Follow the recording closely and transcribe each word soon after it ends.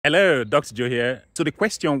Hello, Dr. Joe here. So the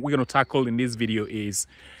question we're going to tackle in this video is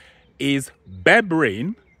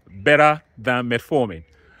Berberine better than Metformin?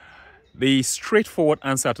 The straightforward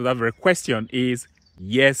answer to that very question is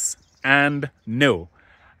yes and no.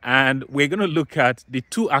 And we're going to look at the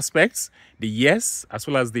two aspects, the yes as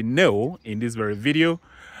well as the no in this very video.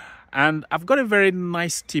 And I've got a very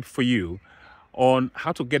nice tip for you on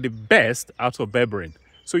how to get the best out of Berberine.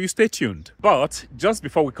 So you stay tuned. But just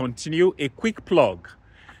before we continue, a quick plug.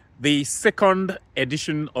 The second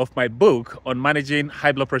edition of my book on managing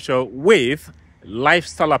high blood pressure with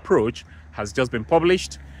lifestyle approach has just been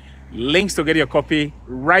published. Links to get your copy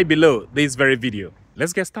right below this very video.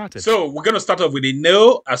 Let's get started. So we're going to start off with a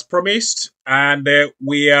no as promised, and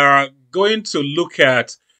we are going to look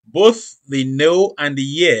at both the no and the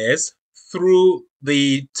yes through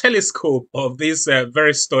the telescope of this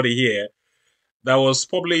very study here that was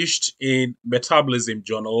published in Metabolism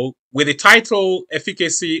Journal with the title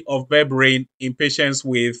Efficacy of Berberine in Patients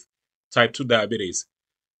with Type 2 Diabetes.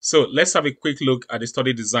 So let's have a quick look at the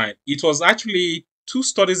study design. It was actually two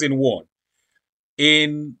studies in one.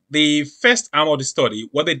 In the first arm of the study,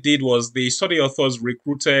 what they did was the study authors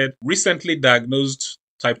recruited recently diagnosed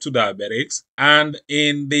type 2 diabetics. And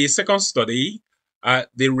in the second study,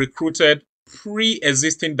 they recruited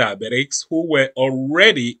pre-existing diabetics who were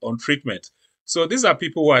already on treatment. So these are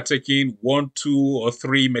people who are taking 1, 2, or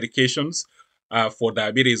 3 medications for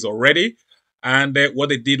diabetes already. And what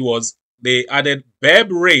they did was they added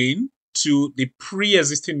Berberine to the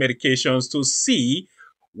pre-existing medications to see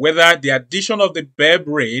whether the addition of the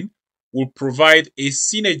Berberine will provide a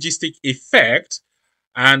synergistic effect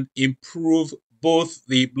and improve both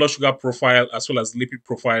the blood sugar profile as well as lipid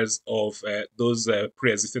profiles of those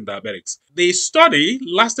pre-existing diabetics. The study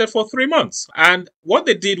lasted for 3 months, and what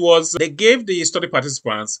they did was they gave the study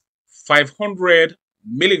participants 500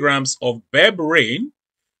 milligrams of Berberine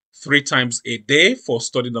 3 times a day for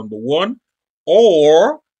study number 1,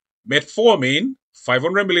 or Metformin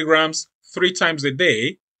 500 milligrams 3 times a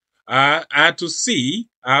day, and to see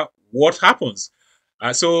what happens.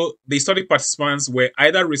 So the study participants were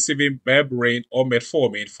either receiving Berberine or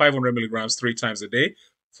Metformin 500 milligrams 3 times a day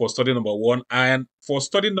for study number 1. And for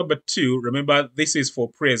study number 2, remember this is for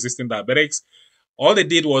pre-existing diabetics, all they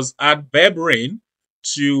did was add Berberine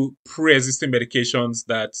to pre-existing medications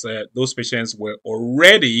that those patients were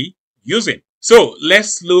already using. So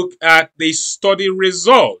let's look at the study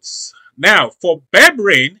results. Now, for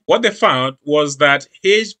Berberine, what they found was that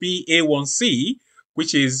HbA1c,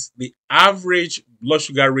 which is the average blood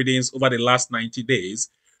sugar readings over the last 90 days,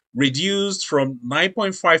 reduced from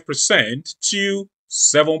 9.5% to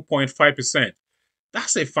 7.5%.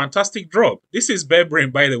 That's a fantastic drop. This is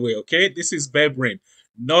Berberine, by the way, okay? This is Berberine,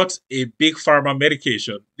 not a big pharma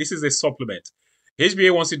medication. This is a supplement.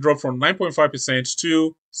 HbA1c dropped from 9.5%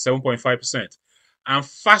 to 7.5%. And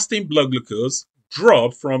fasting blood glucose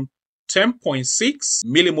dropped from 10.6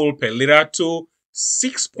 millimole per liter to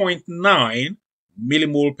 6.9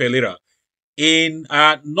 millimole per liter. In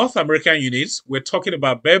North American units, we're talking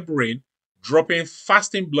about Berberine dropping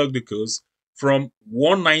fasting blood glucose from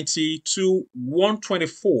 190 to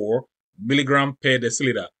 124 milligram per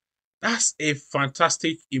deciliter. That's a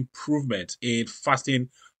fantastic improvement in fasting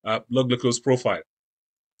blood glucose profile.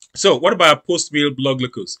 So what about post-meal blood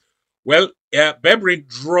glucose? Well, Berberine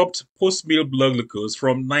dropped post-meal blood glucose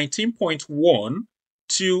from 19.1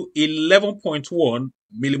 to 11.1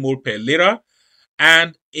 millimole per liter.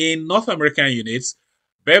 And in North American units,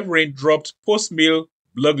 Berberine dropped post-meal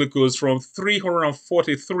blood glucose from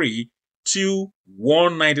 343 to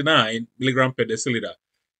 199 milligram per deciliter.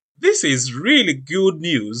 This is really good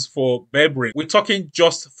news for Berberine. We're talking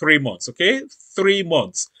just 3 months, okay? 3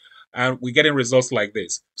 months. And we're getting results like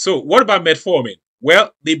this. So what about Metformin?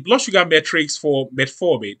 Well, the blood sugar metrics for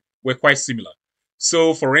Metformin were quite similar.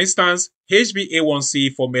 So for instance,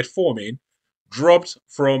 HbA1c for Metformin dropped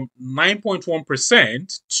from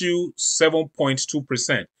 9.1% to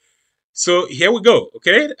 7.2%. So here we go,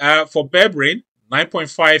 okay? For Berberine,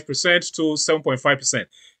 9.5% to 7.5%.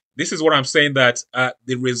 This is what I'm saying, that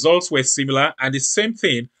the results were similar, and the same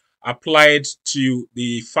thing applied to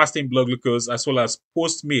the fasting blood glucose as well as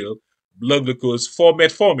post-meal blood glucose for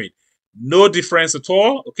Metformin. No difference at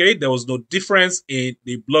all, okay? There was no difference in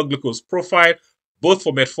the blood glucose profile, both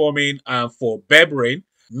for Metformin and for Berberine,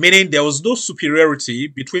 meaning there was no superiority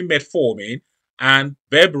between Metformin and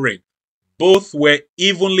Berberine. Both were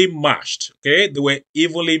evenly matched, okay? They were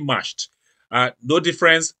evenly matched. No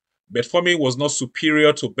difference. Metformin was not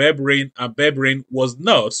superior to Berberine, and Berberine was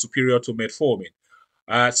not superior to Metformin.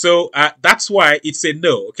 So that's why it's a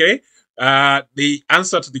no, okay? The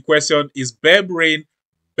answer to the question is Berberine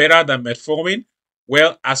better than Metformin?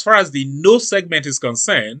 Well, as far as the no segment is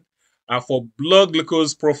concerned, for blood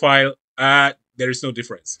glucose profile, there is no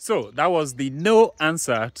difference. So that was the no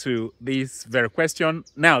answer to this very question.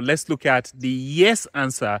 Now let's look at the yes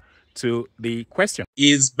answer to the question.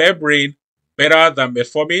 Is berberine better than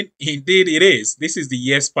metformin? Indeed it is. This is the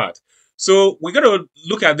yes part. So we're going to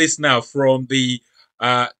look at this now from the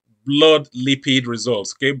blood lipid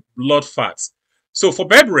results, okay, blood fats. So for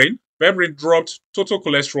berberine dropped total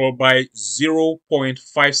cholesterol by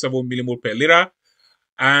 0.57 millimole per liter,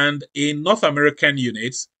 and in North American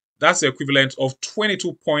units, that's the equivalent of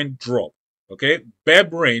 22-point drop. Okay,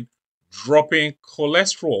 berberine dropping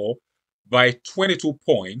cholesterol by 22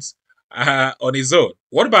 points on its own.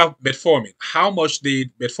 What about metformin? How much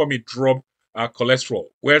did metformin drop cholesterol?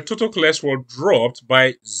 Well, total cholesterol dropped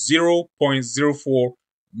by 0.04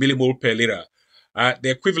 millimole per liter. The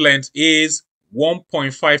equivalent is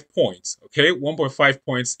 1.5 points. Okay, 1.5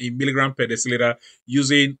 points in milligram per deciliter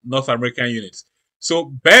using North American units.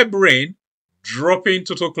 So berberine dropping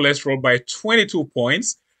total cholesterol by 22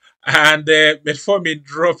 points, and metformin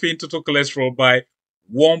dropping total cholesterol by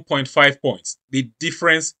 1.5 points. The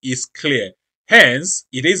difference is clear. Hence,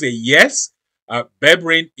 it is a yes.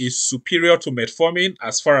 Berberine is superior to metformin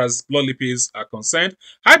as far as blood lipids are concerned.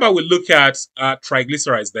 How about we look at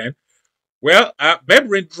triglycerides then? Well,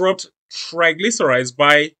 berberine dropped triglycerides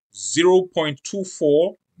by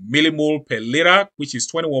 0.24 millimole per liter, which is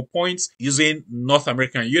 21 points using North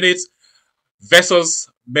American units, versus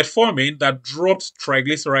metformin that dropped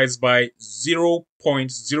triglycerides by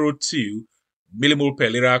 0.02 millimole per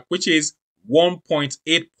liter, which is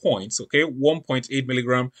 1.8 points, okay, 1.8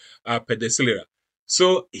 milligram per deciliter.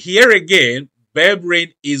 So here again,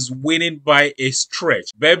 berberine is winning by a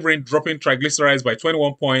stretch. Berberine dropping triglycerides by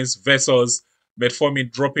 21 points versus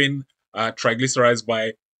metformin dropping triglycerides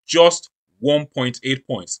by just 1.8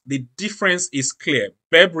 points. The difference is clear.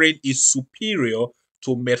 Berberine is superior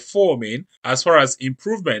to metformin as far as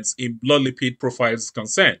improvements in blood lipid profiles is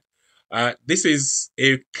concerned. This is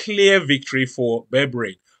a clear victory for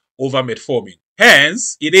berberine over metformin.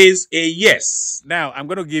 Hence, it is a yes. Now, I'm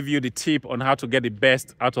going to give you the tip on how to get the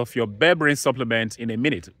best out of your berberine supplement in a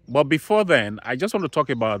minute. But before then, I just want to talk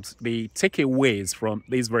about the takeaways from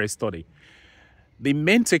this very study. The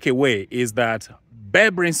main takeaway is that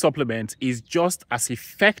berberine supplement is just as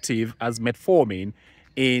effective as metformin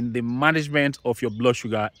in the management of your blood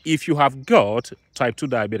sugar if you have got type 2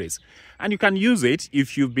 diabetes. And you can use it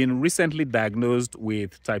if you've been recently diagnosed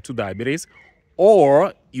with type 2 diabetes,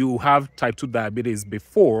 or you have type 2 diabetes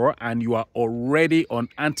before and you are already on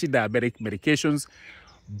anti-diabetic medications,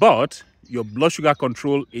 but your blood sugar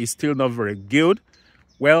control is still not very good.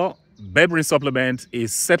 Well, berberine supplement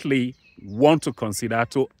is certainly one to consider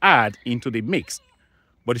to add into the mix.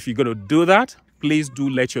 But if you're going to do that, please do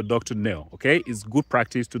let your doctor know, okay? It's good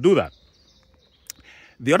practice to do that.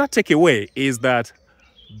 The other takeaway is that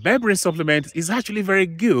berberine supplement is actually very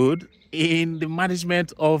good in the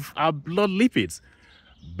management of our blood lipids.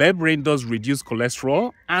 Berberine does reduce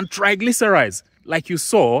cholesterol and triglycerides, like you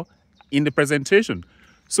saw in the presentation.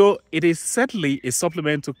 So it is certainly a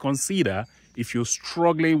supplement to consider if you're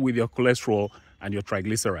struggling with your cholesterol and your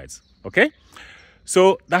triglycerides, okay?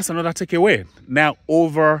 So that's another takeaway. Now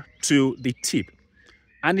over to the tip.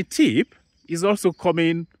 And the tip is also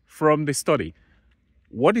coming from the study.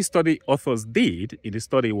 What the study authors did in the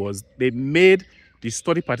study was they made the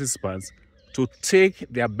study participants to take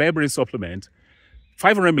their berberine supplement,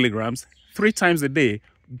 500 milligrams, 3 times a day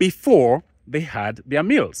before they had their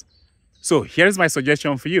meals. So here's my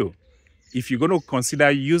suggestion for you. If you're going to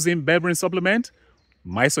consider using berberine supplement,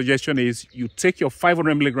 my suggestion is you take your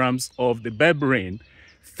 500 milligrams of the berberine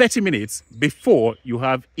 30 minutes before you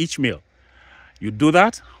have each meal. You do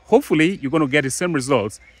that, hopefully you're going to get the same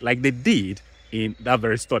results like they did in that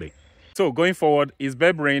very study. So going forward, is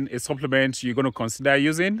berberine a supplement you're going to consider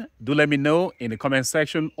using? Do let me know in the comment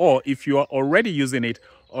section, or if you are already using it,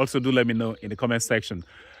 also do let me know in the comment section.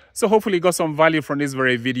 So hopefully you got some value from this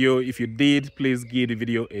very video. If you did, please give the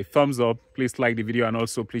video a thumbs up. Please like the video, and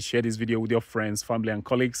also please share this video with your friends, family, and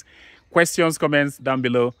colleagues. Questions, comments down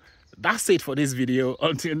below. That's it for this video.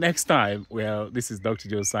 Until next time, well, this is Dr.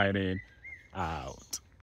 Joe signing out.